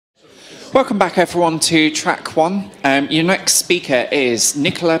Welcome back everyone to track one. Your next speaker is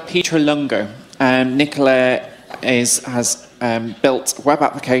Nicola Pietroluongo. Nicola has built web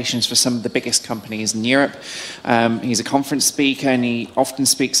applications for some of the biggest companies in Europe. He's a conference speaker and he often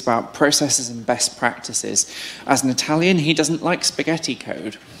speaks about processes and best practices. As an Italian, he doesn't like spaghetti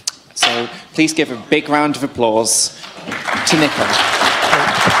code. So please give a big round of applause to Nicola.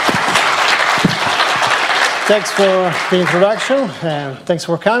 Thanks for the introduction, and thanks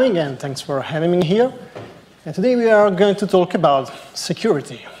for coming, and thanks for having me here. And today we are going to talk about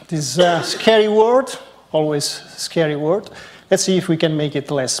security. This scary word, always scary word. Let's see if we can make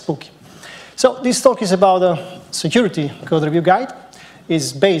it less spooky. So this talk is about a security code review guide.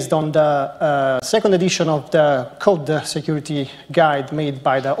 It's based on the second edition of the code security guide made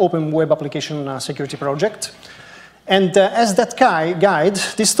by the Open Web Application Security Project. And as that guide,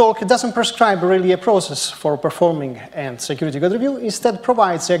 this talk doesn't prescribe really a process for performing a security code review, instead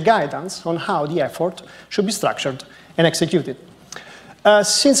provides a guidance on how the effort should be structured and executed.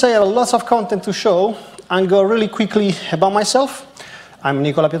 Since I have lots of content to show, I'll go really quickly about myself. I'm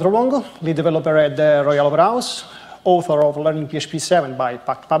Nicola Pietroluongo, lead developer at the Royal Opera House, author of Learning PHP 7 by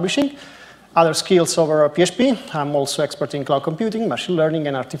Pact Publishing. Other skills over PHP, I'm also expert in cloud computing, machine learning,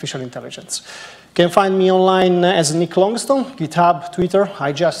 and artificial intelligence. You can find me online as Nick Longstone, GitHub, Twitter.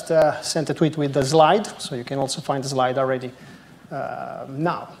 I just sent a tweet with the slide, so you can also find the slide already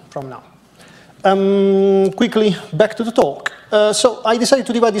from now. Quickly, back to the talk. So I decided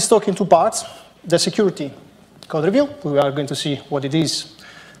to divide this talk in two parts. The security code review, we are going to see what it is,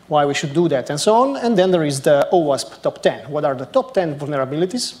 why we should do that, and so on. And then there is the OWASP top 10. What are the top 10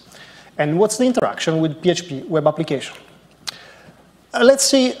 vulnerabilities? And what's the interaction with PHP web application? Let's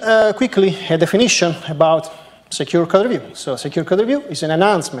see quickly a definition about secure code review. So secure code review is an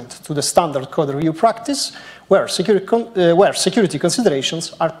enhancement to the standard code review practice where security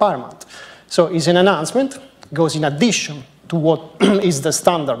considerations are paramount. So it's an enhancement, goes in addition to what is the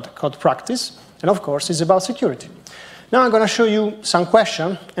standard code practice, and of course is about security. Now I'm going to show you some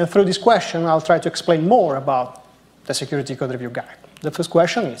questions, and through this question I'll try to explain more about the security code review guide. The first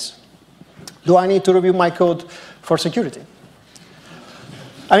question is, do I need to review my code for security?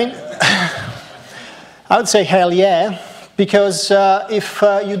 I mean, I would say hell yeah, because if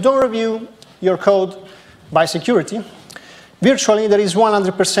you don't review your code by security, virtually there is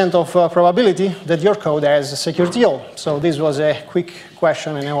 100% of probability that your code has a security hole. So this was a quick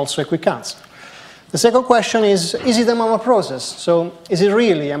question and also a quick answer. The second question is it a manual process? So is it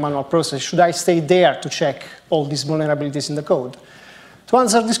really a manual process? Should I stay there to check all these vulnerabilities in the code? To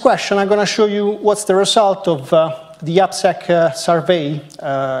answer this question, I'm going to show you what's the result of the AppSec survey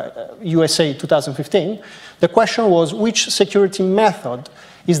USA 2015. The question was, which security method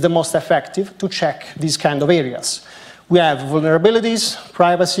is the most effective to check these kind of areas? We have vulnerabilities,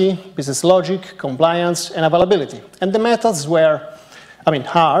 privacy, business logic, compliance, and availability. And the methods are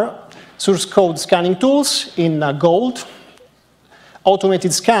source code scanning tools in gold,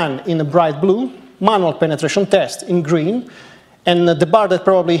 automated scan in bright blue, manual penetration test in green, and the bar that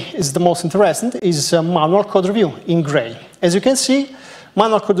probably is the most interesting is manual code review in gray. As you can see,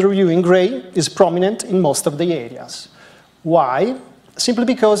 manual code review in gray is prominent in most of the areas. Why? Simply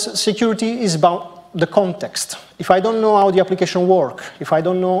because security is about the context. If I don't know how the application works, if I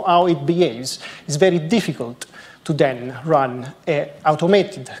don't know how it behaves, it's very difficult to then run an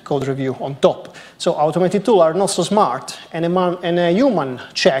automated code review on top. So automated tools are not so smart, and a human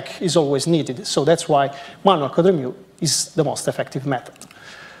check is always needed. So that's why manual code review is the most effective method.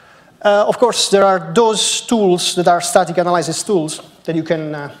 Of course, there are those tools that are static analysis tools that you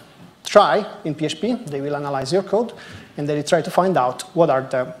can try in PHP. They will analyze your code, and they try to find out what are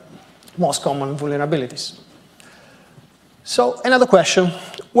the most common vulnerabilities. So another question,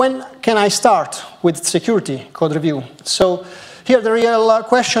 when can I start with security code review? So here the real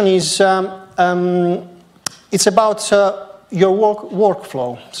question is, it's about your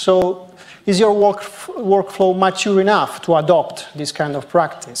workflow. So is your workflow mature enough to adopt this kind of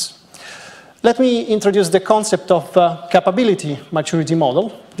practice? Let me introduce the concept of capability maturity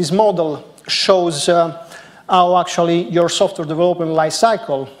model. This model shows how actually your software development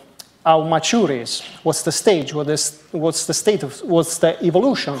lifecycle, how mature it is, what's the stage, what's the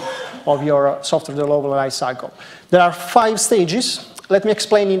evolution of your software development lifecycle. There are 5 stages. Let me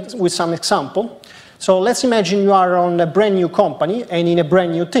explain it with some example. So let's imagine you are on a brand new company and in a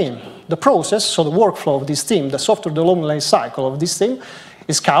brand new team. The process, so the workflow of this team, the software development life cycle of this team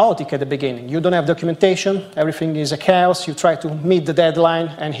is chaotic at the beginning. You don't have documentation, everything is a chaos, you try to meet the deadline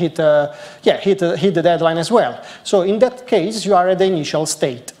and hit the deadline as well. So in that case, you are at the initial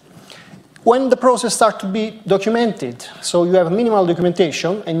state. When the process starts to be documented, so you have minimal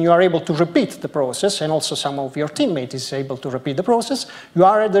documentation and you are able to repeat the process, and also some of your teammates is able to repeat the process, you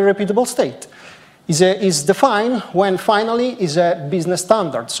are at the repeatable state. Is defined when finally is a business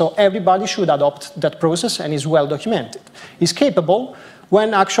standard, so everybody should adopt that process and is well documented. Is capable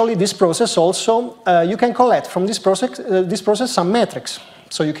when actually this process also, you can collect from this process some metrics,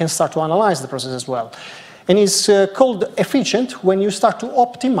 so you can start to analyze the process as well. And is called efficient when you start to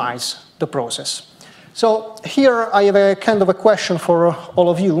optimize the process. So here I have a kind of a question for all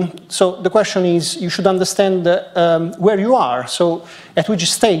of you. So the question is, you should understand where you are, so at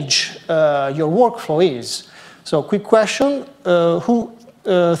which stage your workflow is. So quick question, who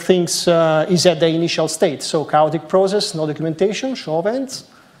thinks is at the initial state? So chaotic process, no documentation, show of hands.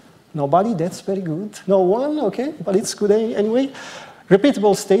 Nobody, that's very good. No one, okay, but it's good anyway.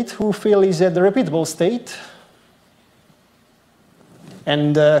 Repeatable state, who feel is at the repeatable state?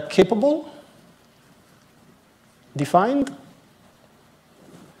 And capable? Defined?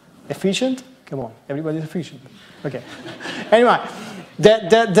 Efficient? Come on, everybody's efficient. Okay. Anyway,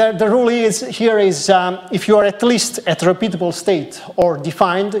 the rule is here is if you are at least at repeatable state or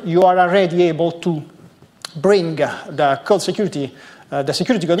defined, you are already able to bring the code security, the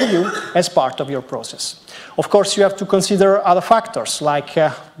security code review as part of your process. Of course, you have to consider other factors like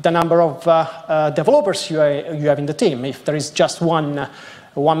the number of developers you have in the team. If there is just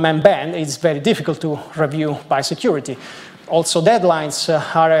one-man band, it's very difficult to review by security. Also, deadlines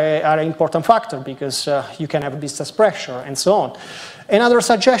are an important factor because you can have business pressure and so on. Another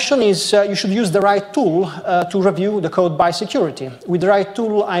suggestion is you should use the right tool to review the code by security. With the right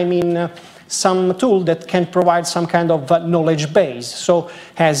tool, I mean some tool that can provide some kind of knowledge base, so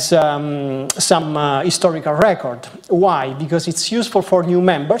has some historical record. Why? Because it's useful for new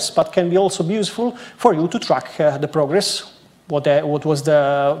members, but can be also useful for you to track the progress. What was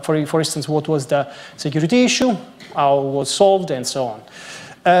the, for instance, what was the security issue, how it was solved, and so on.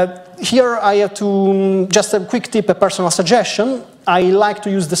 Here I have to, just a quick tip, a personal suggestion. I like to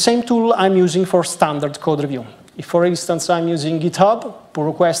use the same tool I'm using for standard code review. If, for instance, I'm using GitHub, pull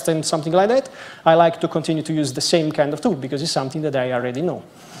request, and something like that, I like to continue to use the same kind of tool because it's something that I already know.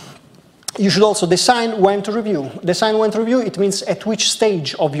 You should also design when to review. Design when to review, it means at which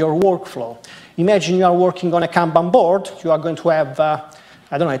stage of your workflow. Imagine you are working on a Kanban board, you are going to have,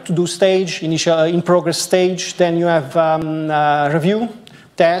 I don't know, a to-do stage, initial in-progress stage, then you have review,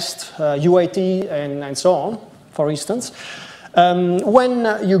 test, UAT, and so on, for instance.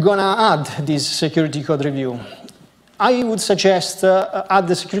 When you're gonna add this security code review, I would suggest add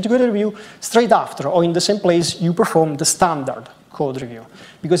the security code review straight after, or in the same place you perform the standard code review.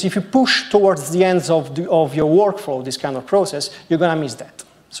 Because if you push towards the ends of your workflow, this kind of process, you're gonna miss that.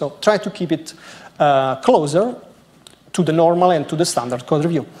 So try to keep it closer to the normal and to the standard code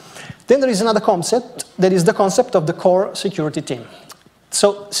review. Then there is another concept, that is the concept of the core security team.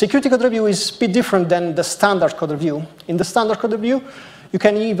 So security code review is a bit different than the standard code review. In the standard code review, you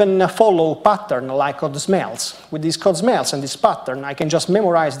can even follow pattern like code smells. With these code smells and this pattern, I can just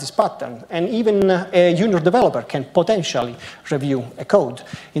memorize this pattern. And even a junior developer can potentially review a code.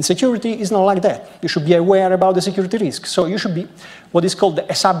 In security, it's not like that. You should be aware about the security risk. So you should be what is called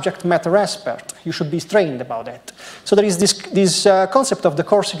a subject matter expert. You should be trained about that. So there is this concept of the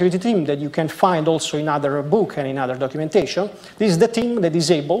core security team that you can find also in other books and in other documentation. This is the team that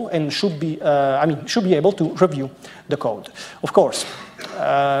is able and should be, should be able to review the code. Of course,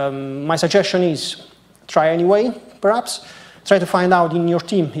 my suggestion is try anyway, perhaps. Try to find out in your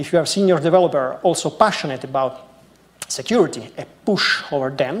team if you have senior developer also passionate about security, a push over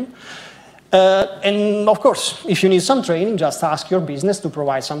them. And of course, if you need some training, just ask your business to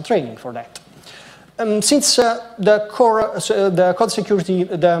provide some training for that. Since the code security,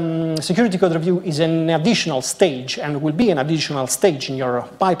 the security code review is an additional stage and will be an additional stage in your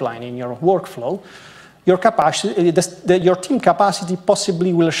pipeline, in your workflow, your capacity, your team capacity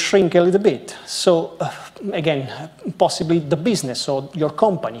possibly will shrink a little bit. So again, possibly the business or your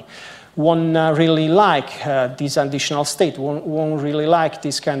company won't really like this additional state, won't really like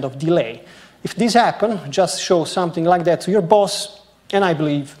this kind of delay. If this happens, just show something like that to your boss, and I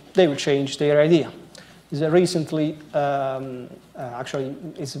believe they will change their idea. It's recently, actually,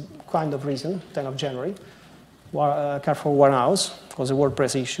 it's kind of recent, 10th of January, Carrefour Warehouse, was a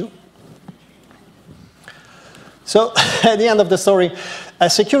WordPress issue. So at the end of the story,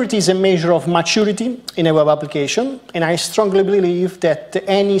 security is a measure of maturity in a web application, and I strongly believe that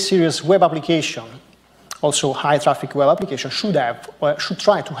any serious web application, also high traffic web application, should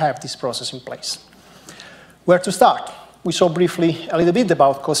try to have this process in place. Where to start? We saw briefly a little bit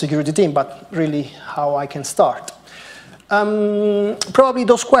about code security team, but really how I can start. Probably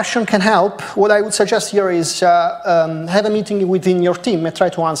those questions can help. What I would suggest here is have a meeting within your team and try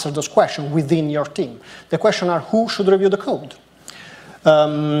to answer those questions within your team. The questions are who should review the code?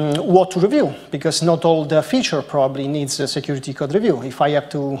 What to review, because not all the feature probably needs a security code review. If I have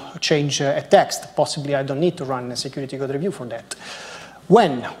to change a text, possibly I don't need to run a security code review for that.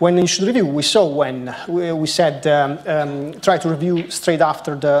 When you should review, we saw when we said try to review straight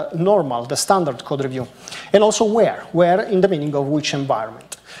after the normal, the standard code review. And also where in the meaning of which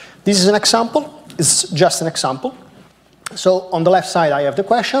environment. This is an example, it's just an example. So on the left side I have the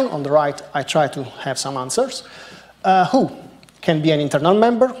question, on the right I try to have some answers. Who? Can be an internal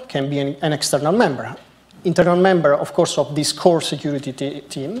member, can be an external member. Internal member, of course, of this core security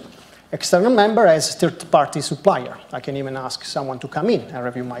team. External member as third-party supplier. I can even ask someone to come in and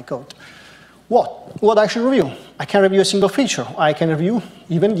review my code. What I should review? I can review a single feature. I can review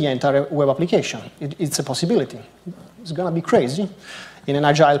even the entire web application. It's a possibility. It's going to be crazy in an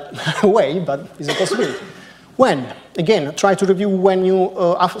agile way, but it's a possibility. When? Again, try to review when you,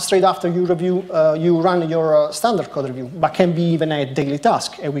 straight after you review, you run your standard code review, but can be even a daily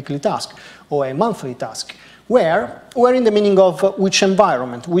task, a weekly task, or a monthly task. Where in the meaning of which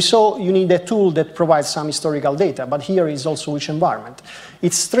environment? We saw you need a tool that provides some historical data, but here is also which environment.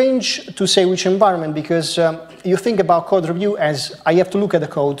 It's strange to say which environment because you think about code review as I have to look at the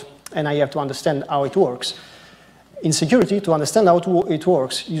code and I have to understand how it works. In security, to understand how it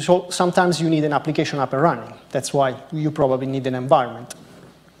works, sometimes you need an application up and running. That's why you probably need an environment.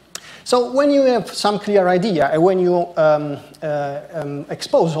 So when you have some clear idea and when you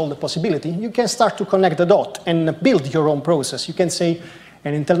expose all the possibility, you can start to connect the dot and build your own process. You can say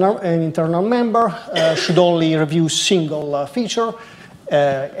an internal member should only review single feature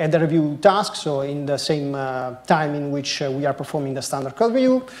at the review task, so in the same time in which we are performing the standard code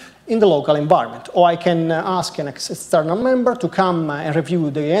review, in the local environment. Or I can ask an external member to come and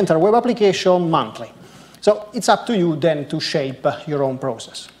review the entire web application monthly. So it's up to you then to shape your own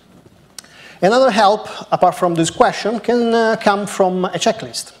process. Another help, apart from this question, can come from a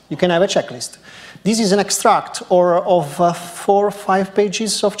checklist. You can have a checklist. This is an extract of 4 or 5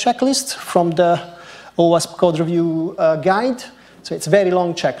 pages of checklist from the OWASP code review guide. So it's a very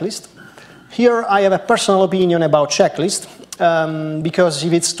long checklist. Here I have a personal opinion about checklist because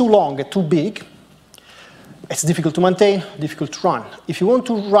if it's too long and too big, it's difficult to maintain, difficult to run. If you want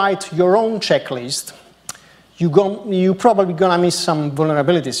to write your own checklist, you're probably going to miss some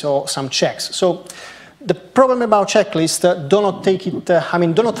vulnerabilities or some checks. So the problem about checklist, do not take it,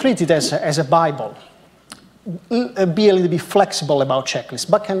 do not treat it as a Bible. Be a little bit flexible about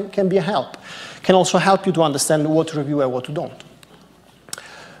checklist, but can be a help. Can also help you to understand what to review and what to don't.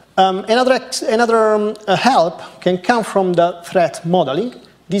 Another help can come from the threat modeling.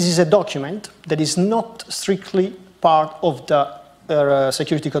 This is a document that is not strictly part of the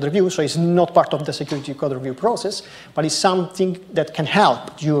security code review, so it's not part of the security code review process, but it's something that can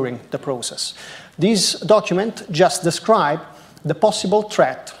help during the process. This document just describes the possible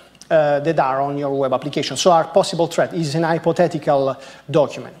threat that are on your web application. So our possible threat is an hypothetical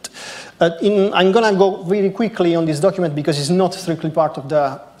document. I'm going to go very quickly on this document because it's not strictly part of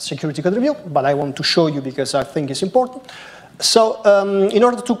the security code review, but I want to show you because I think it's important. So in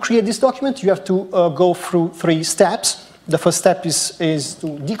order to create this document, you have to go through 3 steps. The first step is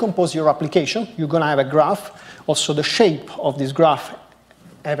to decompose your application. You're going to have a graph. Also, the shape of this graph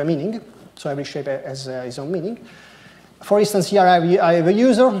have a meaning. So every shape has its own meaning. For instance, here I have a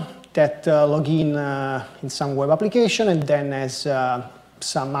user that log in some web application and then has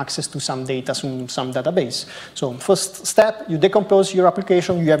some access to some data from some database. So first step, you decompose your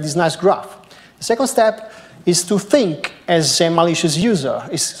application. You have this nice graph. The second step is to think as a malicious user,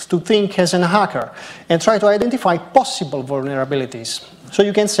 is to think as a hacker, and try to identify possible vulnerabilities. So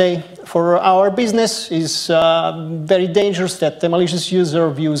you can say, for our business, it's very dangerous that the malicious user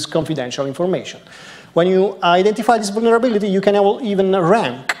views confidential information. When you identify this vulnerability, you can even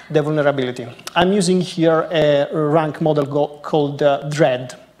rank the vulnerability. I'm using here a rank model called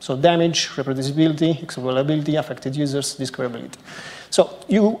DREAD. So damage, reproducibility, exploitability, affected users, discoverability. So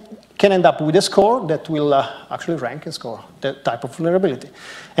you can end up with a score that will actually rank and score the type of vulnerability.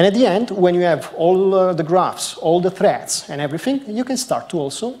 And at the end, when you have all the graphs, all the threads and everything, you can start to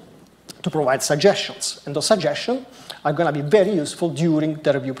also to provide suggestions. And those suggestions are going to be very useful during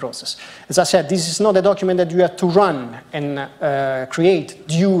the review process. As I said, this is not a document that you have to run and create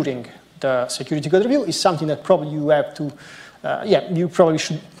during the security code review. It's something that probably you have to you probably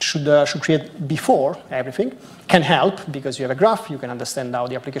should create before everything. Can help because you have a graph, you can understand how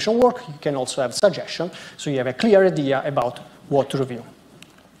the application works, you can also have suggestions, so you have a clear idea about what to review.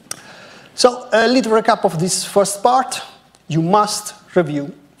 So a little recap of this first part. you must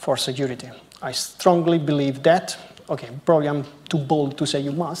review for security. I strongly believe that. Okay, probably I'm too bold to say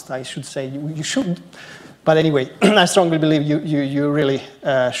you must. I should say you should. But anyway, I strongly believe you really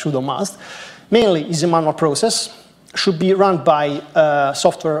should or must. Mainly, it's a manual process. Should be run by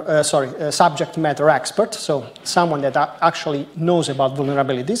subject matter expert, so someone that actually knows about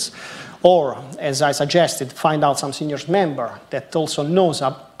vulnerabilities, or, as I suggested, find out some senior member that also knows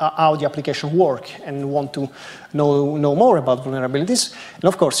how the application works and want to know more about vulnerabilities. And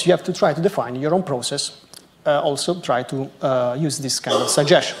of course, you have to try to define your own process. Also, try to use these kind of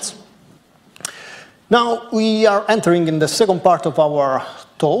suggestions. Now, we are entering in the second part of our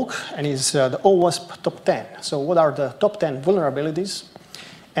talk, and is the OWASP top 10. So what are the top 10 vulnerabilities,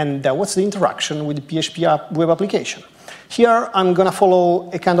 and what's the interaction with the PHP web application? Here, I'm going to follow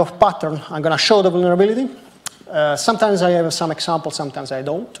a kind of pattern. I'm going to show the vulnerability. Sometimes I have some examples, sometimes I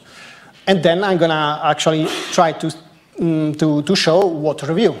don't. And then I'm going to actually try to show what to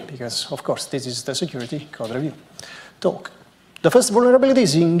review, because, of course, this is the security code review talk. The first vulnerability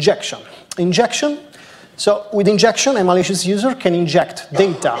is injection. Injection. So with injection, a malicious user can inject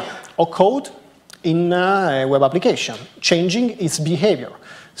data or code in a web application, changing its behavior.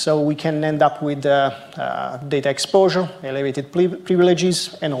 So we can end up with data exposure, elevated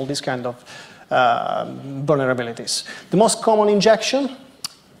privileges, and all these kind of vulnerabilities. The most common injection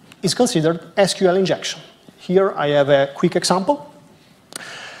is considered SQL injection. Here I have a quick example.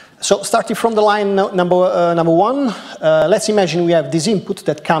 So starting from the line number one, let's imagine we have this input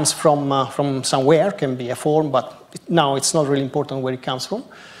that comes from somewhere, can be a form, but now it's not really important where it comes from.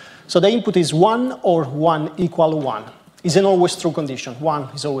 So the input is 1 or 1 equal 1. It's an always true condition. 1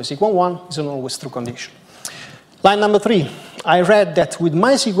 is always equal 1, is an always true condition. Line number 3, I read that with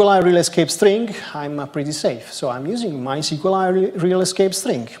MySQLi real escape string, I'm pretty safe. So I'm using MySQLi real escape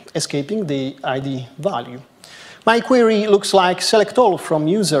string, escaping the ID value. My query looks like select all from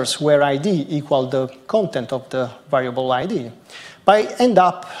users where ID equal the content of the variable ID. But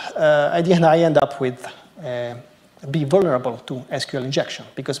at the end, I end up with be vulnerable to SQL injection,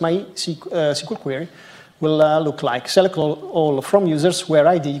 because my SQL query will look like select all from users where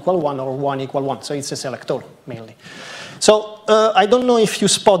ID equal 1 or 1 equal 1. So it's a select all, mainly. So I don't know if you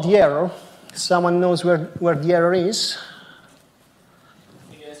spot the error. Someone knows where the error is?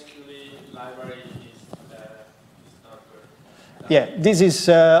 Yeah, this is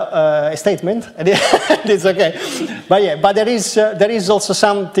a statement. It's okay, but yeah, but there is also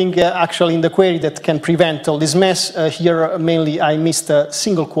something actually in the query that can prevent all this mess. Here, mainly, I missed a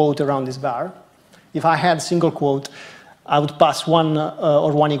single quote around this bar. If I had single quote, I would pass 1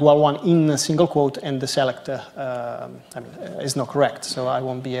 or 1 equal 1 in a single quote, and the select is not correct. So I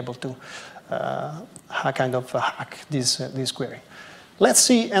won't be able to kind of hack this query. Let's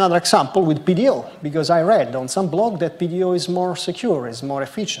see another example with PDO, because I read on some blog that PDO is more secure, is more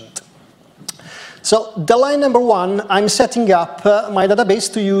efficient. So the line number 1, I'm setting up my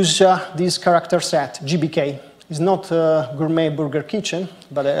database to use this character set, GBK. It's not Gourmet Burger Kitchen,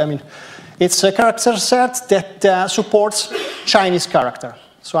 but I mean, it's a character set that supports Chinese character.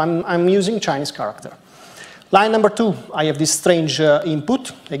 So I'm using Chinese character. Line number 2, I have this strange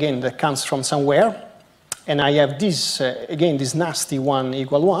input, again, that comes from somewhere. And I have this, again, this nasty 1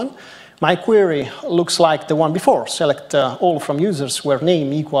 equal 1. My query looks like the one before. Select all from users where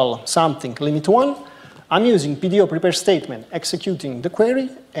name equal something, limit 1. I'm using PDO prepare statement, executing the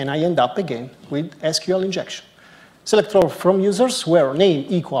query, and I end up again with SQL injection. Select all from users where name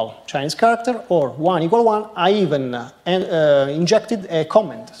equal Chinese character or 1 equal 1. I even injected a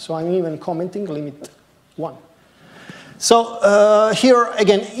comment. So I'm even commenting limit 1. So here,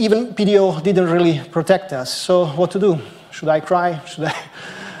 again, even PDO didn't really protect us. So what to do? Should I cry? Should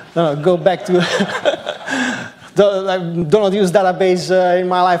I go back to... I do not use database in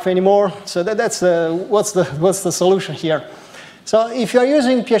my life anymore. So that's what's the solution here? So if you're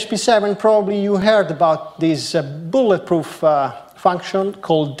using PHP 7, probably you heard about this bulletproof function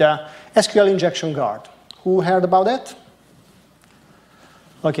called SQL injection guard. Who heard about that?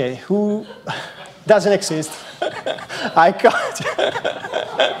 Okay, who... Doesn't exist. I can't.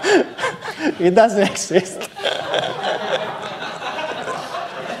 It doesn't exist.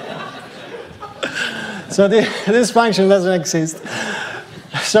 So this function doesn't exist.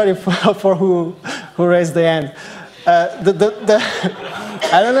 Sorry for who raised the hand. I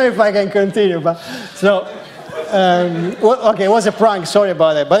don't know if I can continue, but so okay, it was a prank. Sorry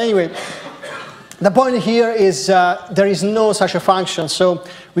about that. But anyway. The point here is there is no such a function, so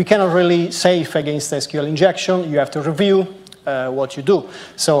we cannot really save against SQL injection. You have to review what you do.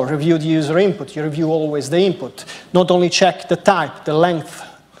 So review the user input. You review always the input. Not only check the type, the length,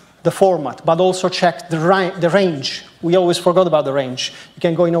 the format, but also check the range We always forgot about the range. You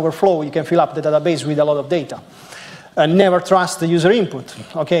can go in overflow, you can fill up the database with a lot of data. Never trust the user input.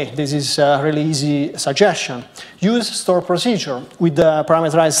 Okay, this is a really easy suggestion. Use store procedure with the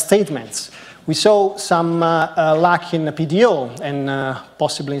parameterized statements. We saw some lack in PDO and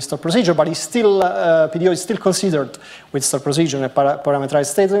possibly in store procedure, but PDO is still considered, with store procedure and a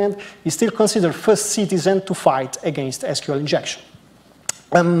parameterized statement, is still considered first citizen to fight against SQL injection.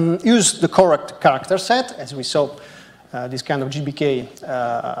 Use the correct character set, as we saw. This kind of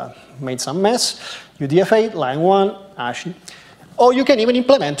GBK made some mess. UDF8, line 1, ASCII. Or you can even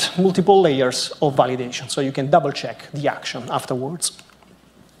implement multiple layers of validation, so you can double check the action afterwards.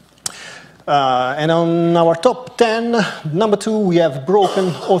 And on our top 10, number 2, we have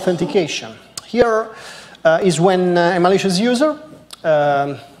broken authentication. Here is when a malicious user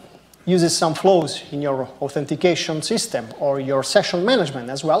uses some flaws in your authentication system or your session management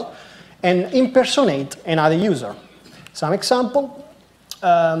as well, and impersonate another user. Some example,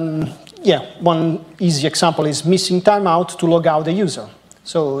 one easy example is missing timeout to log out the user.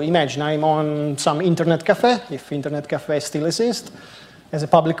 So imagine I'm on some internet cafe, if internet cafe still exists, as a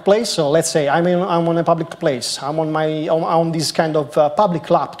public place. So let's say I'm on a public place. I'm on this kind of public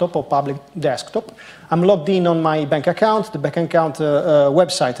laptop or public desktop. I'm logged in on my bank account. The bank account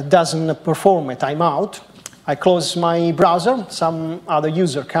website doesn't perform a timeout. I close my browser. Some other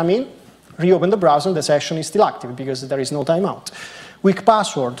user come in, reopen the browser, and the session is still active because there is no timeout. Weak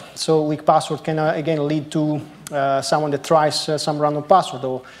password. So weak password can again lead to someone that tries some random password,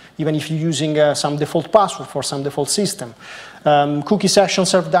 or even if you're using some default password for some default system. Cookie session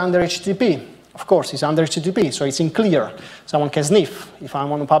served under HTTP. Of course, it's under HTTP, so it's in clear. Someone can sniff. If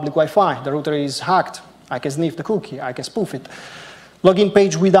I'm on a public Wi-Fi, the router is hacked, I can sniff the cookie, I can spoof it. Login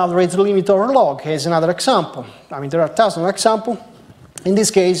page without rate limit or log is another example. I mean, there are thousands of examples. In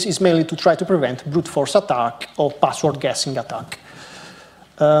this case, it's mainly to try to prevent brute force attack or password guessing attack.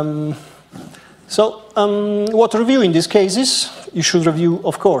 What to review in these cases? You should review,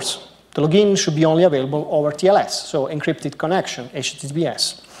 of course, the login should be only available over TLS, so encrypted connection,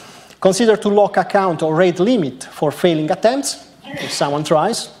 HTTPS. Consider to lock account or rate limit for failing attempts, if someone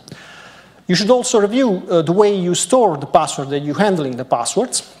tries. You should also review the way you store the password, that you're handling the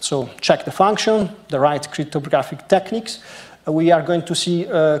passwords. So check the function, the right cryptographic techniques. We are going to see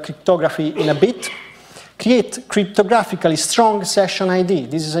cryptography in a bit. Create cryptographically strong session ID.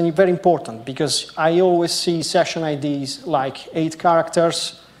 This is very important because I always see session IDs like 8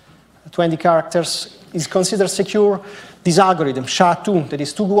 characters, 20 characters is considered secure. This algorithm, SHA-2, that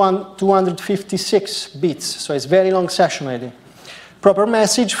is 256 bits, so it's very long session ID. Proper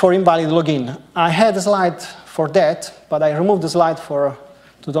message for invalid login. I had a slide for that, but I removed the slide to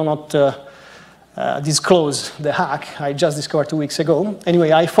not disclose the hack I just discovered 2 weeks ago.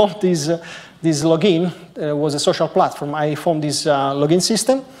 Anyway, I found this login was a social platform. I found this login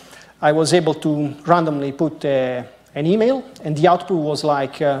system. I was able to randomly put an email, and the output was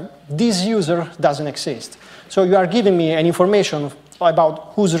like, this user doesn't exist. So you are giving me an information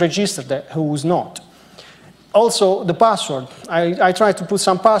about who's registered, who's not. Also, the password. I tried to put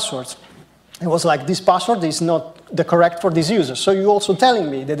some passwords. It was like, this password is not the correct for this user. So you're also telling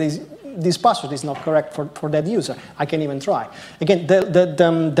me that this password is not correct for that user. I can even try. Again,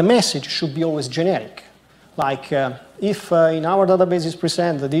 the message should be always generic. Like, if in our database is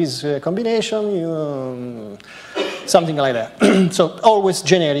present this combination, something like that. So always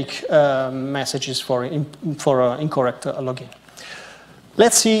generic messages for incorrect login.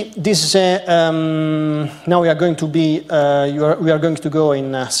 Let's see. This is now we are going to be we are going to go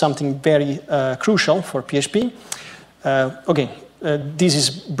in something very crucial for PHP. Okay, this is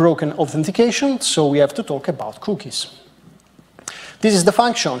broken authentication, so we have to talk about cookies. This is the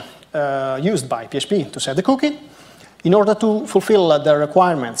function used by PHP to set the cookie. In order to fulfill the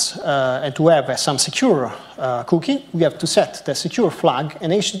requirements and to have some secure cookie, we have to set the secure flag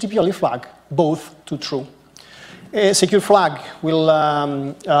and HTTP only flag both to true. A secure flag will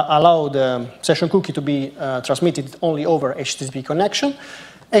allow the session cookie to be transmitted only over HTTP connection.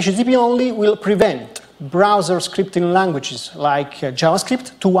 HTTP only will prevent browser scripting languages like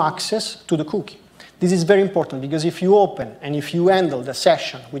JavaScript to access to the cookie. This is very important because if you open and if you handle the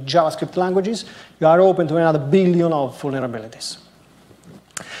session with JavaScript languages, you are open to another billion of vulnerabilities.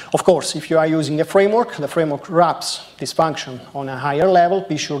 Of course, if you are using a framework, the framework wraps this function on a higher level.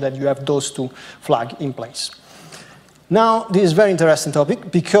 Be sure that you have those two flags in place. Now, this is a very interesting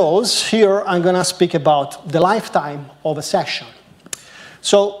topic because here I'm going to speak about the lifetime of a session.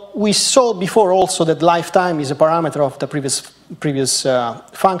 So we saw before also that lifetime is a parameter of the previous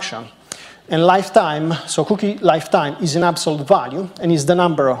function. And lifetime, so cookie lifetime is an absolute value and is the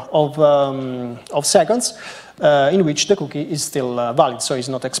number of seconds in which the cookie is still valid, so it's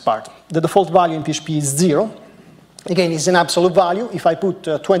not expired. The default value in PHP is 0. Again, it's an absolute value. If I put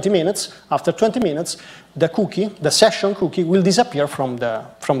 20 minutes, after 20 minutes, the cookie, the session cookie, will disappear from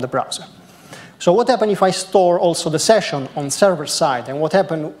the browser. So what happens if I store also the session on server side? And what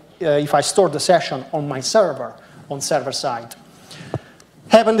happens if I store the session on my server, on server side?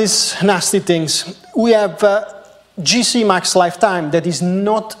 Happen these nasty things. We have GC max lifetime that is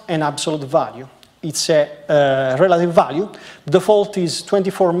not an absolute value. It's a relative value. Default is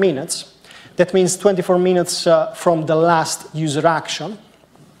 24 minutes. That means 24 minutes from the last user action.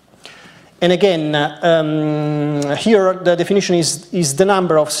 And again, here the definition is the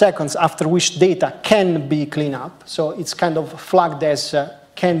number of seconds after which data can be cleaned up. So it's kind of flagged as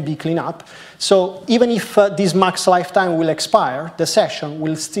can be cleaned up. So even if this max lifetime will expire, the session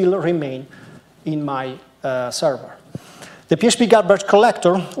will still remain in my server. The PHP garbage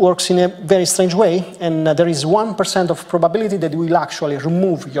collector works in a very strange way, and there is 1% of probability that will actually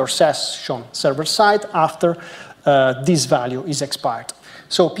remove your session server side after this value is expired.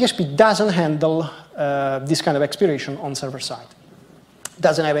 So PHP doesn't handle this kind of expiration on server side.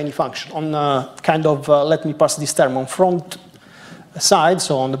 Doesn't have any function. On kind of, let me pass this term, on front side,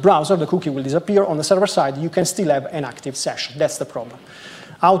 so on the browser, the cookie will disappear. On the server side, you can still have an active session. That's the problem.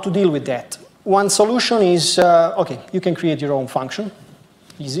 How to deal with that? One solution is, okay, you can create your own function.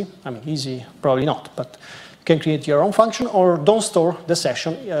 Easy. I mean, easy, probably not, but you can create your own function, or don't store the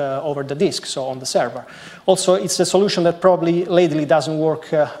session over the disk, so on the server. Also, it's a solution that probably lately doesn't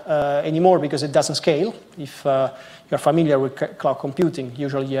work anymore because it doesn't scale. If you're familiar with cloud computing,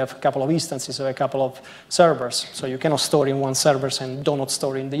 usually you have a couple of instances or a couple of servers, so you cannot store in one server and do not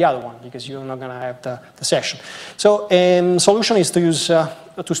store in the other one because you're not going to have the session. So solution is to use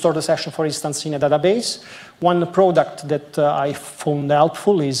to store the session, for instance, in a database. One product that I found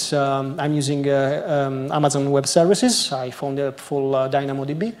helpful is I'm using Amazon Web Services. I found helpful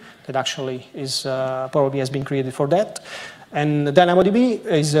DynamoDB that actually is probably has been created for that. And DynamoDB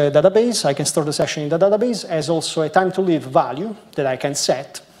is a database. I can store the session in the database. Has also a time to live value that I can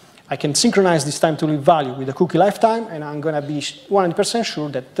set. I can synchronize this time to live value with the cookie lifetime, and I'm going to be 100% sure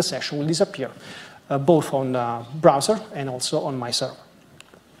that the session will disappear, both on the browser and also on my server.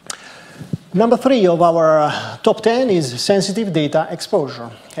 Number 3 of our top 10 is sensitive data exposure.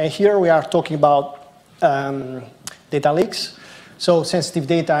 Here we are talking about data leaks. So sensitive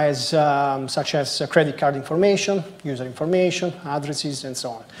data is such as credit card information, user information, addresses, and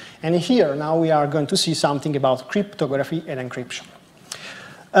so on. And here now we are going to see something about cryptography and encryption.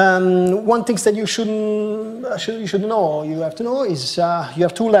 One thing that you should know, you have to know, is you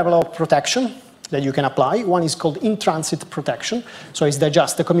have 2 levels of protection that you can apply. One is called in-transit protection. So it's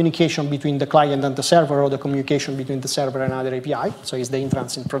just the communication between the client and the server, or the communication between the server and other API. So it's the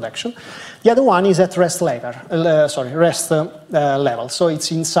in-transit protection. The other one is at rest level. Level. So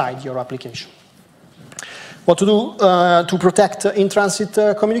it's inside your application. What to do to protect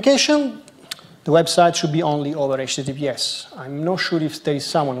in-transit communication? The website should be only over HTTPS. I'm not sure if there is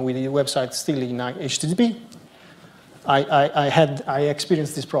someone with the website still in HTTP. I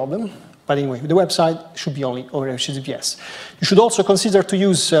experienced this problem. But anyway, the website should be only over HTTPS. You should also consider to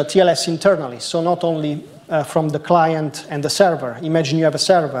use TLS internally, so not only from the client and the server. Imagine you have a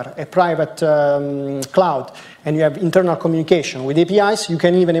server, a private cloud, and you have internal communication. With APIs, you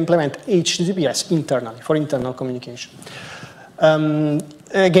can even implement HTTPS internally for internal communication.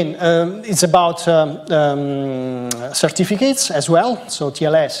 Again, it's about certificates as well. So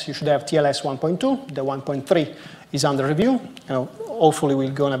TLS, you should have TLS 1.2. The 1.3 is under review. Hopefully we're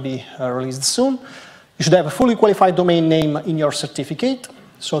going to be released soon. You should have a fully qualified domain name in your certificate.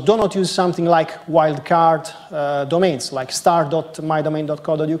 So do not use something like wildcard domains, like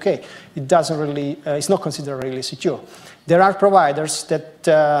star.mydomain.co.uk. It doesn't really, it's not considered really secure. There are providers that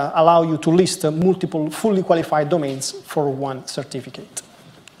allow you to list multiple fully qualified domains for one certificate.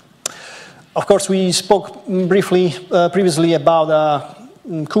 Of course, we spoke briefly previously about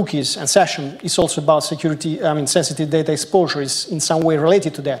cookies and session. It's also about security. I mean, sensitive data exposure is in some way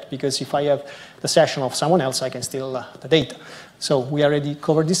related to that, because if I have the session of someone else, I can steal the data. So we already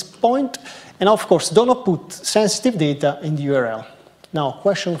covered this point. And of course, do not put sensitive data in the URL. Now,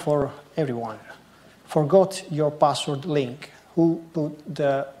 question for everyone. Forgot your password link. Who put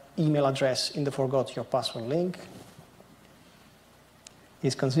the email address in the forgot your password link?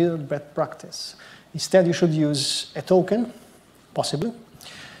 It's considered bad practice. Instead, you should use a token, possibly.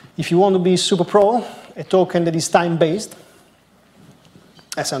 If you want to be super pro, a token that is time-based,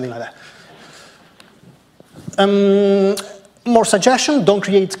 something like that. More suggestion, don't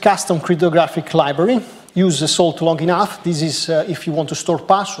create custom cryptographic library. Use salt long enough. This is if you want to store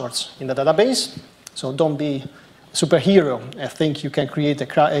passwords in the database. So don't be a superhero. I think you can create a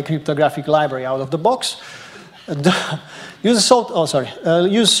cryptographic library out of the box. Use salt,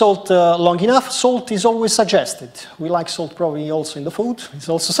 use salt long enough. Salt is always suggested. We like salt probably also in the food. It's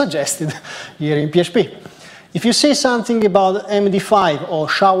also suggested here in PHP. If you say something about MD5 or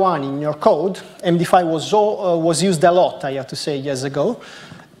SHA-1 in your code, MD5 was used a lot, I have to say, years ago,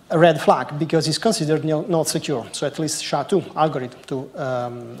 a red flag, because it's considered not secure. So at least SHA-2 algorithm to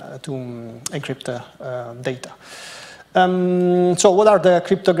encrypt data. So what are the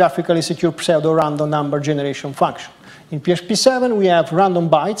cryptographically secure pseudo-random number generation function? In PHP 7, we have random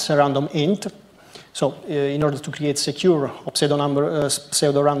bytes, a random int. So in order to create secure secure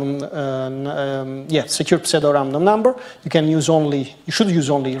pseudo-random number, you should use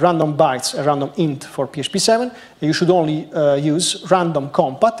only random bytes, a random int for PHP 7. You should only use random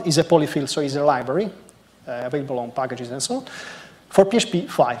compat, is a polyfill, so is a library, available on packages and so on, for PHP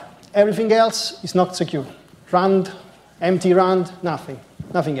 5. Everything else is not secure. Rand, empty rand, nothing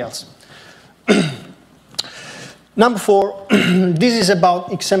else. Number 4, this is about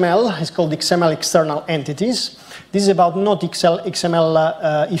XML. It's called XML external entities. This is about not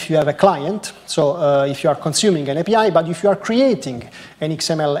XML if you have a client, so if you are consuming an API, but if you are creating an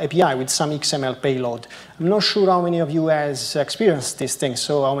XML API with some XML payload. I'm not sure how many of you has experienced these things,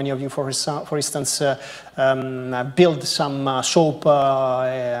 so how many of you, for instance, build some SOAP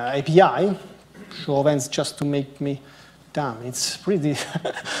API. Show of hands just to make me, damn, it's pretty,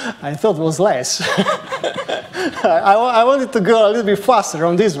 I thought it was less. I wanted to go a little bit faster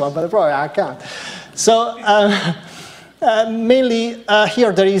on this one, but probably I can't. So mainly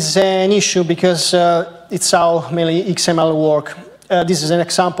here there is an issue because it's how mainly XML work. This is an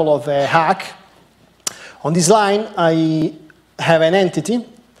example of a hack. On this line, I have an entity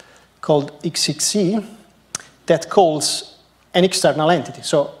called XXE that calls an external entity.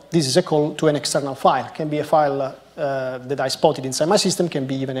 So this is a call to an external file. It can be a file that I spotted inside my system, can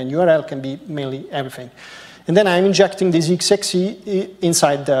be even a URL, can be mainly everything. And then I'm injecting this XXE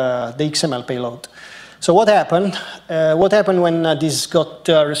inside the XML payload. So what happened? What happened when this got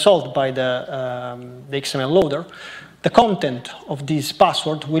resolved by the XML loader? The content of this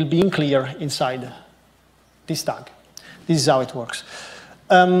password will be unclear inside this tag. This is how it works.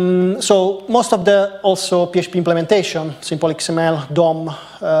 So most of the also PHP implementation, simple XML, DOM,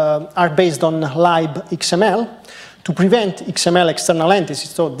 are based on lib.xml. To prevent XML external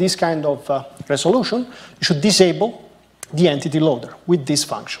entities, so this kind of resolution, you should disable the entity loader with this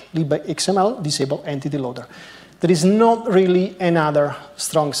function, lib.xml disable entity loader. There is not really another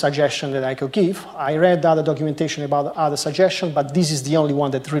strong suggestion that I could give. I read other documentation about other suggestions, but this is the only one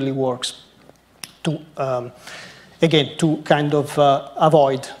that really works to, again, to kind of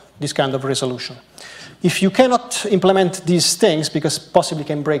avoid this kind of resolution. If you cannot implement these things, because possibly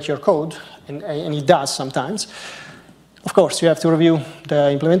can break your code, and it does sometimes, of course, you have to review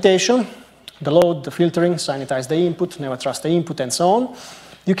the implementation, the load, the filtering, sanitize the input, never trust the input, and so on.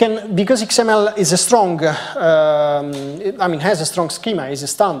 You can, because XML is a strong, has a strong schema, is a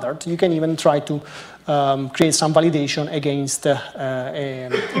standard, you can even try to create some validation against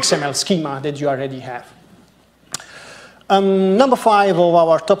an XML schema that you already have. Number 5 of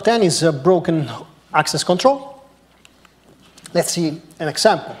our top 10 is broken access control. Let's see an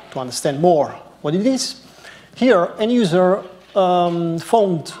example to understand more what it is. Here, an user found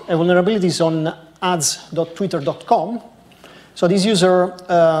vulnerabilities on ads.twitter.com. So this user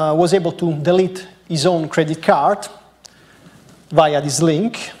was able to delete his own credit card via this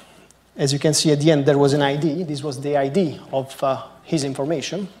link. As you can see at the end, there was an ID. This was the ID of his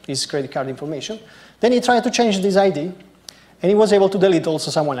information, his credit card information. Then he tried to change this ID, and he was able to delete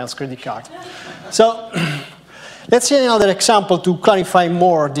also someone else's credit card. So let's see another example to clarify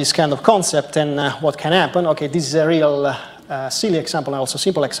more this kind of concept and what can happen. Okay, this is a real silly example and also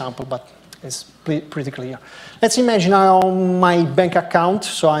simple example, but it's pretty clear. Let's imagine I'm on my bank account,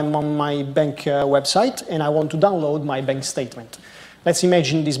 so I'm on my bank website, and I want to download my bank statement. Let's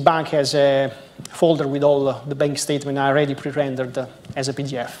imagine this bank has a folder with all the bank statement already pre-rendered as a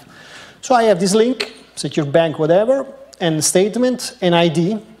PDF. So I have this link, secure bank, whatever, and statement, and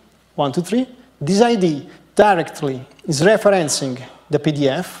ID, 1, 2, 3. This ID directly is referencing the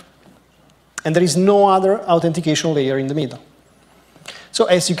PDF, and there is no other authentication layer in the middle. So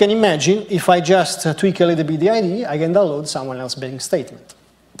as you can imagine, if I just tweak a little bit the ID, I can download someone else's bank statement.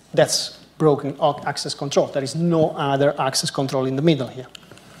 That's broken access control. There is no other access control in the middle here.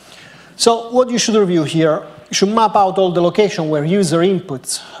 So what you should review here, you should map out all the location where user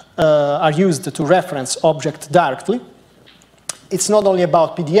inputs are used to reference object directly. It's not only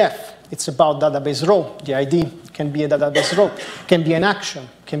about PDF. It's about database row. The ID can be a database row, can be an action,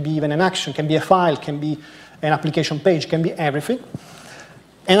 can be even an action, can be a file, can be an application page, can be everything.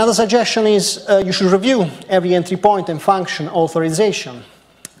 Another suggestion is you should review every entry point and function authorization,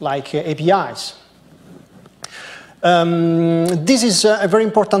 like APIs. This is a very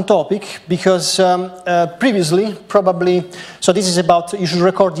important topic because previously, probably, so this is about you should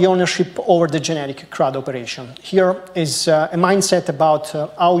record the ownership over the generic CRUD operation. Here is a mindset about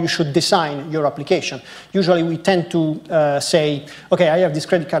how you should design your application. Usually we tend to say, okay, I have this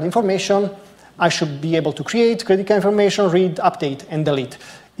credit card information, I should be able to create credit card information, read, update, and delete.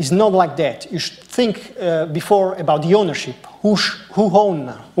 It's not like that. You should think before about the ownership. Who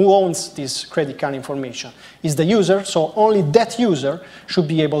owns this credit card information? Is the user, so only that user should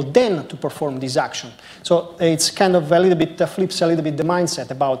be able then to perform this action. So it's kind of a little bit, flips a little bit the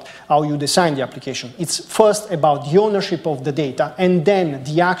mindset about how you design the application. It's first about the ownership of the data and then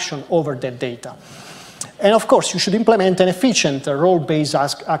the action over that data. And of course, you should implement an efficient role-based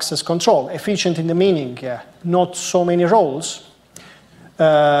access control. Efficient in the meaning, not so many roles,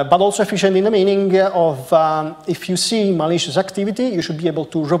 but also efficient in the meaning of if you see malicious activity, you should be able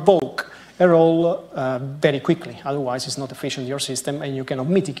to revoke a role very quickly. Otherwise, it's not efficient in your system and you cannot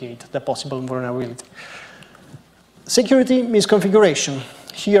mitigate the possible vulnerability. Security misconfiguration.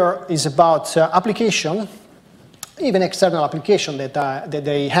 Here is about application, even external application that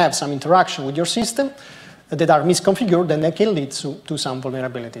they have some interaction with your system, that are misconfigured, and that can lead to some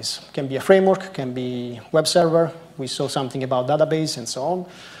vulnerabilities. Can be a framework, can be web server. We saw something about database and so on.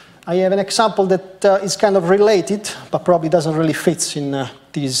 I have an example that is kind of related, but probably doesn't really fit in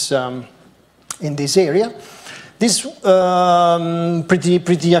this area. This actually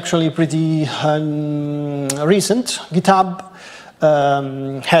pretty recent. GitHub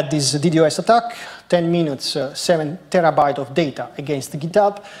had this DDoS attack, 10 minutes, 7 terabytes of data against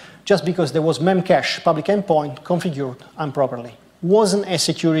GitHub, just because there was memcache public endpoint configured improperly. Wasn't a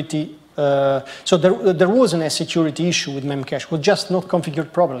security, so there wasn't a security issue with memcache, it was just not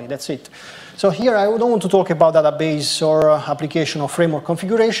configured properly, that's it. So here I don't want to talk about database or application or framework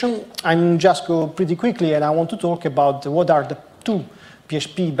configuration. I'm just go pretty quickly and I want to talk about what are the two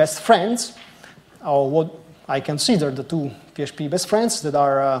PHP best friends, or what I consider the two PHP best friends that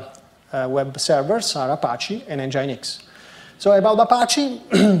are web servers are Apache and Nginx. So about Apache,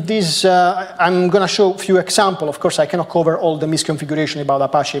 this, I'm going to show a few examples. Of course, I cannot cover all the misconfiguration about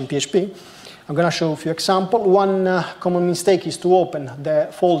Apache and PHP. I'm going to show a few examples. One common mistake is to open the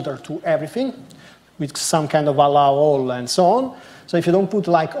folder to everything with some kind of allow all and so on. So if you don't put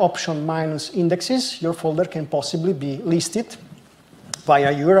like option minus indexes, your folder can possibly be listed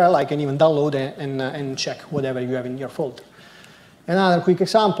via URL. I can even download and check whatever you have in your folder. Another quick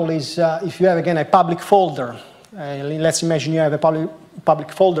example is if you have, again, a public folder. Let's imagine you have a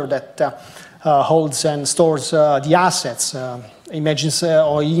public folder that holds and stores the assets, images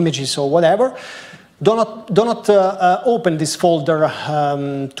or whatever. Do not open this folder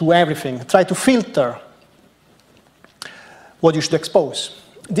to everything. Try to filter what you should expose.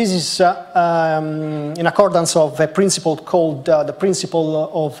 This is in accordance of a principle called the principle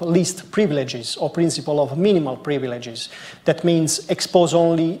of least privileges, or principle of minimal privileges. That means expose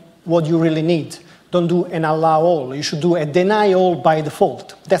only what you really need. Don't do an allow all. You should do a deny all by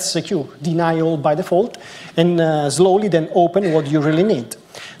default. That's secure. Deny all by default, and slowly then open what you really need.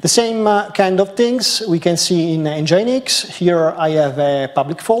 The same kind of things we can see in Nginx. Here I have a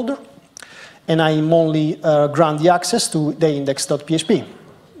public folder, and I'm only grant the access to the index.php.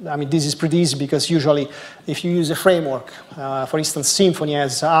 I mean, this is pretty easy because usually if you use a framework, for instance, Symfony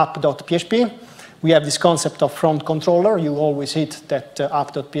has app.php, we have this concept of front controller. You always hit that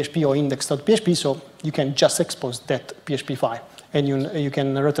app.php or index.php, so you can just expose that PHP file, and you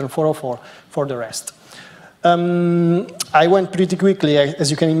can return 404 for the rest. I went pretty quickly. As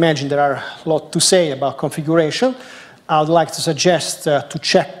you can imagine, there are a lot to say about configuration. I would like to suggest to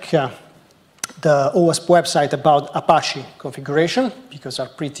check the OWASP website about Apache configuration, because are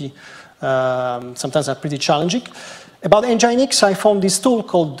pretty, sometimes are pretty challenging. About Nginx, I found this tool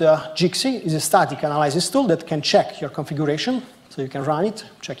called Jixi. It's a static analysis tool that can check your configuration. So you can run it,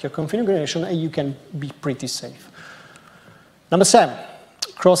 check your configuration, and you can be pretty safe. Number 7,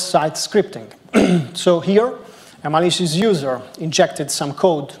 cross-site scripting. So here, a malicious user injected some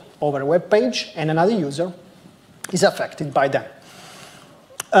code over a web page, and another user is affected by that.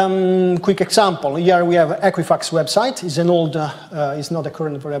 Quick example. Here we have Equifax website. It's an old, it's not a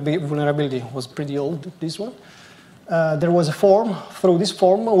current vulnerability. It was pretty old, this one. There was a form. Through this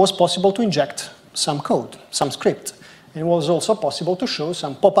form, it was possible to inject some code, some script. And it was also possible to show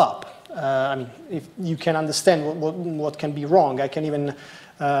some pop-up. I mean, if you can understand what can be wrong, I can even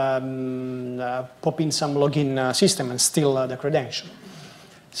pop in some login system and steal the credential.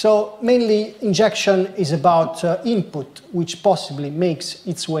 So mainly injection is about input, which possibly makes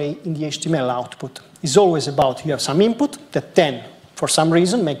its way in the HTML output. It's always about you have some input that then, for some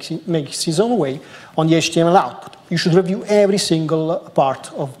reason, makes its own way on the HTML output. You should review every single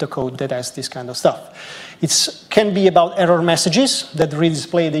part of the code that has this kind of stuff. It can be about error messages that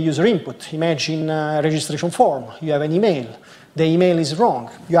redisplay the user input. Imagine a registration form. You have an email. The email is wrong.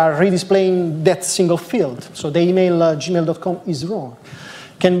 You are redisplaying that single field. So the email gmail.com is wrong.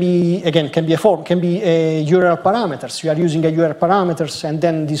 Can be, again, can be a form, can be a URL parameters. You are using a URL parameters, and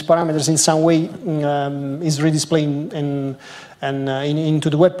then these parameters in some way is redisplaying into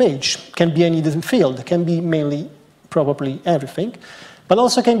the web page. Can be any field. Can be mainly, probably everything. But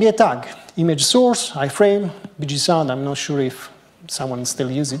also can be a tag. Image source, iframe, BG sound. I'm not sure if someone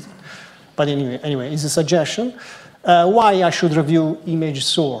still uses it. But anyway, it's a suggestion. Why I should review image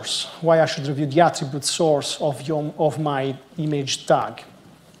source? Why I should review the attribute source of my image tag?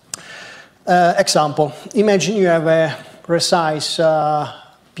 Example, imagine you have a resize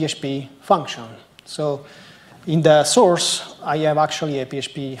PHP function. So in the source, I have actually a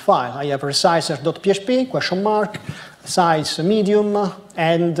PHP file. I have resizer.php, question mark, size medium,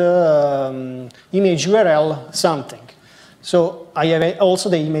 and image URL something. So I have also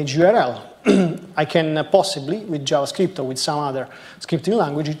the image URL. I can possibly, with JavaScript or with some other scripting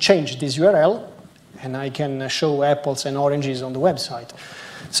language, change this URL, and I can show apples and oranges on the website.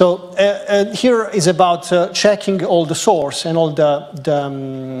 So here is about checking all the source and all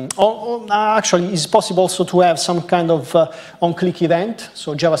actually, it's possible also to have some kind of on-click event,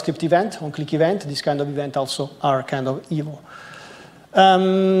 so JavaScript event, on-click event. This kind of event also are kind of evil.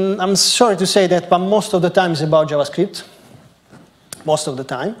 I'm sorry to say that, but most of the time it's about JavaScript. Most of the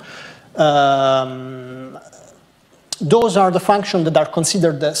time. Those are the functions that are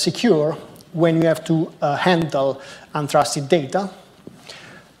considered secure when you have to handle untrusted data.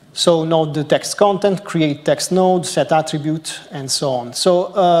 So node the text content, create text node, set attribute, and so on.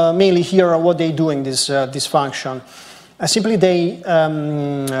 So mainly here, what they do in this function, simply they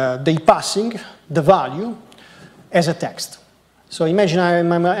passing the value as a text. So imagine I'm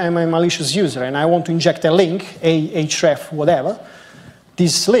a malicious user and I want to inject a link, href, whatever.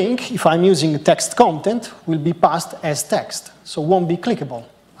 This link, if I'm using text content, will be passed as text, so won't be clickable.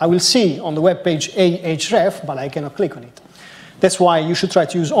 I will see on the web page href, but I cannot click on it. That's why you should try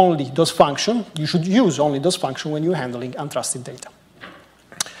to use only those functions. You should use only those functions when you're handling untrusted data.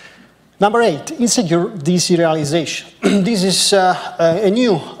 Number 8, insecure deserialization. This is a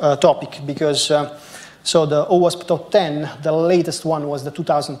new topic because so the OWASP top 10, the latest one was the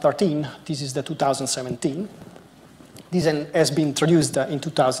 2013. This is the 2017. This has been introduced in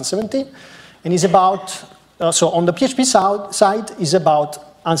 2017 and is about, so on the PHP side, is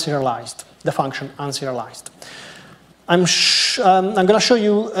about unserialized, the function unserialized. I'm going to show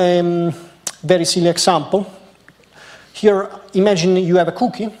you a very silly example. Here, imagine you have a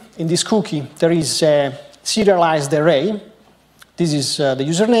cookie. In this cookie, there is a serialized array. This is the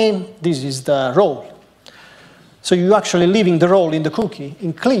username. This is the role. So you're actually leaving the role in the cookie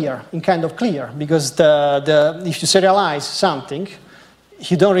in clear, in kind of clear, because if you serialize something,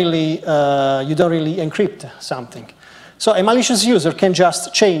 you don't really encrypt something. So a malicious user can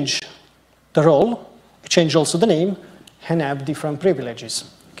just change the role, change also the name, and have different privileges.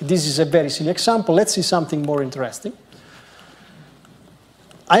 Okay, this is a very silly example. Let's see something more interesting.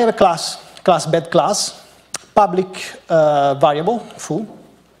 I have a class bed class, public variable, foo,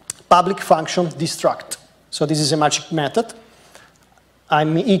 public function destruct. So this is a magic method.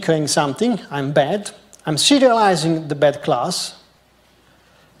 I'm echoing something, I'm bad. I'm serializing the bed class.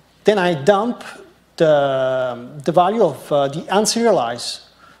 Then I dump the value of the unserialized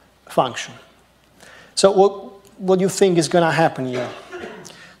function. So what do you think is going to happen here?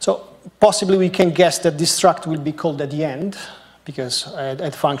 So possibly we can guess that destruct will be called at the end, because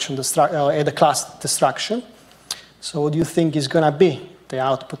at function at the class destruction. So what do you think is going to be the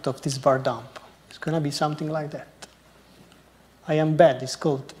output of this var dump? It's going to be something like that. I am bad is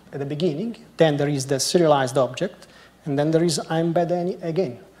called at the beginning, then there is the serialized object, and then there is I'm bad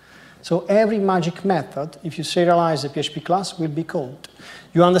again. So every magic method, if you serialize a PHP class, will be called.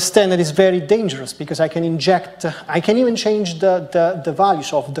 You understand that it's very dangerous because I can inject, I can even change the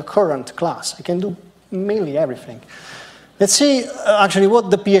values of the current class. I can do mainly everything. Let's see actually what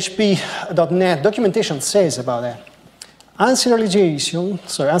the PHP.NET documentation says about that. Unserialization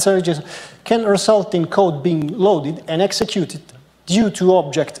can result in code being loaded and executed due to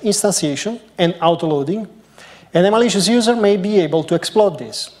object instantiation and autoloading, and a malicious user may be able to exploit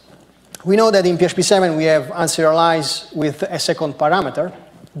this. We know that in PHP 7 we have unserialized with a second parameter,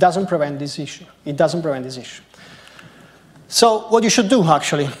 doesn't prevent this issue. It doesn't prevent this issue. So what you should do,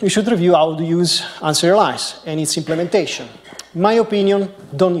 actually, you should review how to use unserialized and its implementation. In my opinion,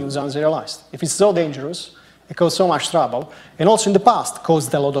 don't use unserialized. If it's so dangerous, it caused so much trouble, and also in the past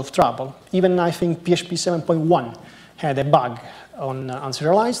caused a lot of trouble. Even I think PHP 7.1 had a bug on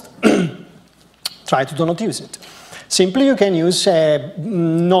unserialized. Try to do not use it. Simply, you can use a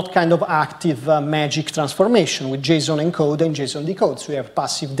not kind of active magic transformation with JSON encode and JSON decode. So you have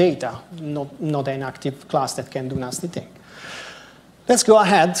passive data, not an active class that can do nasty thing. Let's go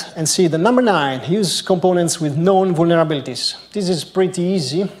ahead and see the number 9, use components with known vulnerabilities. This is pretty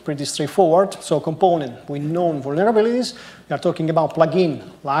easy, pretty straightforward. So component with known vulnerabilities, we are talking about plugin,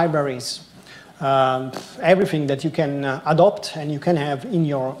 libraries, everything that you can adopt and you can have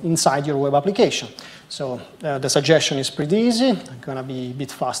inside your web application. So the suggestion is pretty easy. I'm going to be a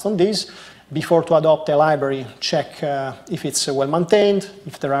bit fast on this. Before to adopt a library, check if it's well maintained,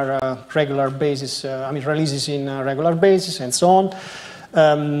 if there are regular basis, releases in regular basis, and so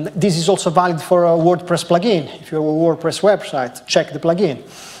on. This is also valid for a WordPress plugin. If you have a WordPress website, check the plugin.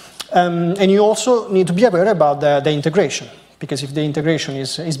 And you also need to be aware about the integration, because if the integration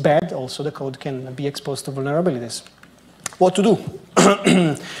is bad, also the code can be exposed to vulnerabilities. What to do?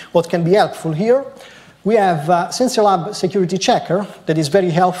 What can be helpful here? We have SensorLab Security Checker that is very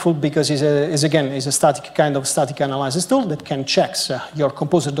helpful because it's a static kind of static analysis tool that can check your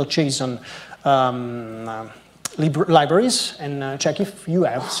composer.json libraries and check if you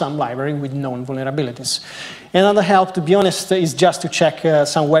have some library with known vulnerabilities. Another help, to be honest, is just to check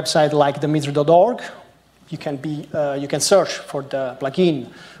some website like Dimitri.org. You can search for the plugin,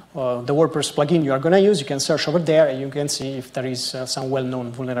 the WordPress plugin you are going to use. You can search over there and you can see if there is some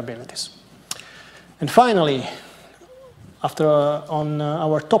well-known vulnerabilities. And finally, on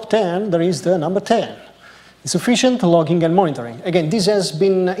our top 10, there is the number 10, insufficient logging and monitoring. Again, this has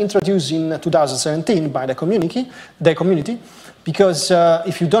been introduced in 2017 by the community because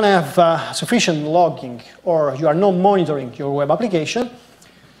if you don't have sufficient logging or you are not monitoring your web application,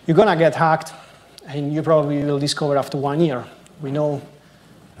 you're going to get hacked, and you probably will discover after 1 year. We know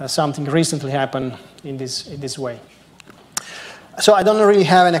something recently happened in this way. So I don't really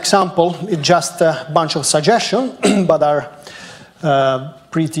have an example, it's just a bunch of suggestions, but are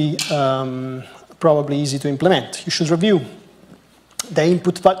pretty probably easy to implement. You should review the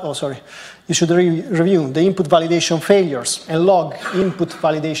input, you should review the input validation failures and log input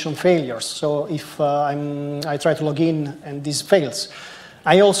validation failures. So if I try to log in and this fails,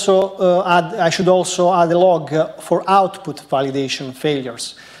 I should also add a log for output validation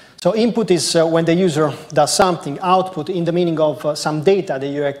failures. So input is when the user does something, output in the meaning of some data that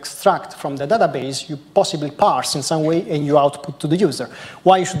you extract from the database, you possibly parse in some way and you output to the user.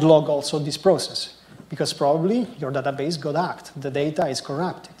 Why you should log also this process? Because probably your database got hacked, the data is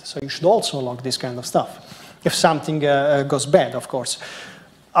corrupted. So you should also log this kind of stuff. If something goes bad, of course.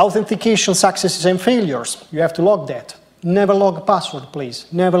 Authentication successes and failures, you have to log that. Never log password, please.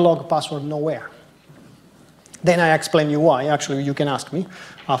 Never log password nowhere. Then I explain you why. Actually, you can ask me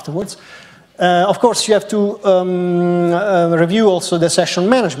afterwards. Of course, you have to review also the session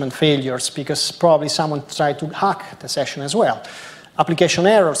management failures because probably someone tried to hack the session as well. Application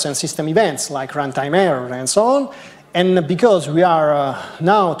errors and system events like runtime error and so on. And because we are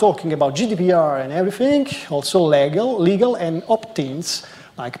now talking about GDPR and everything, also legal and opt-ins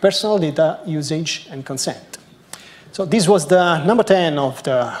like personal data usage and consent. So this was the number 10 of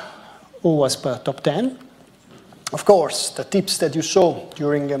the OWASP top 10. Of course, the tips that you saw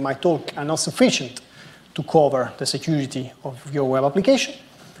during my talk are not sufficient to cover the security of your web application.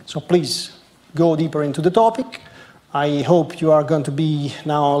 So please go deeper into the topic. I hope you are going to be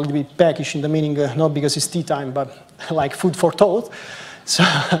now a little bit peckish in the meaning, not because it's tea time, but like food for thought. So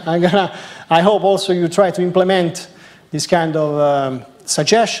I hope also you try to implement this kind of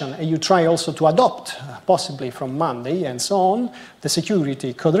suggestion and you try also to adopt, possibly from Monday and so on, the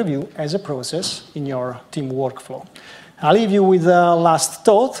security code review as a process in your team workflow. I'll leave you with the last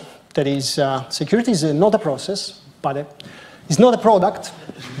thought, that is security is not a process, but it's not a product,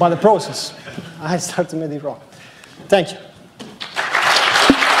 but a process. I started to make it wrong. Thank you.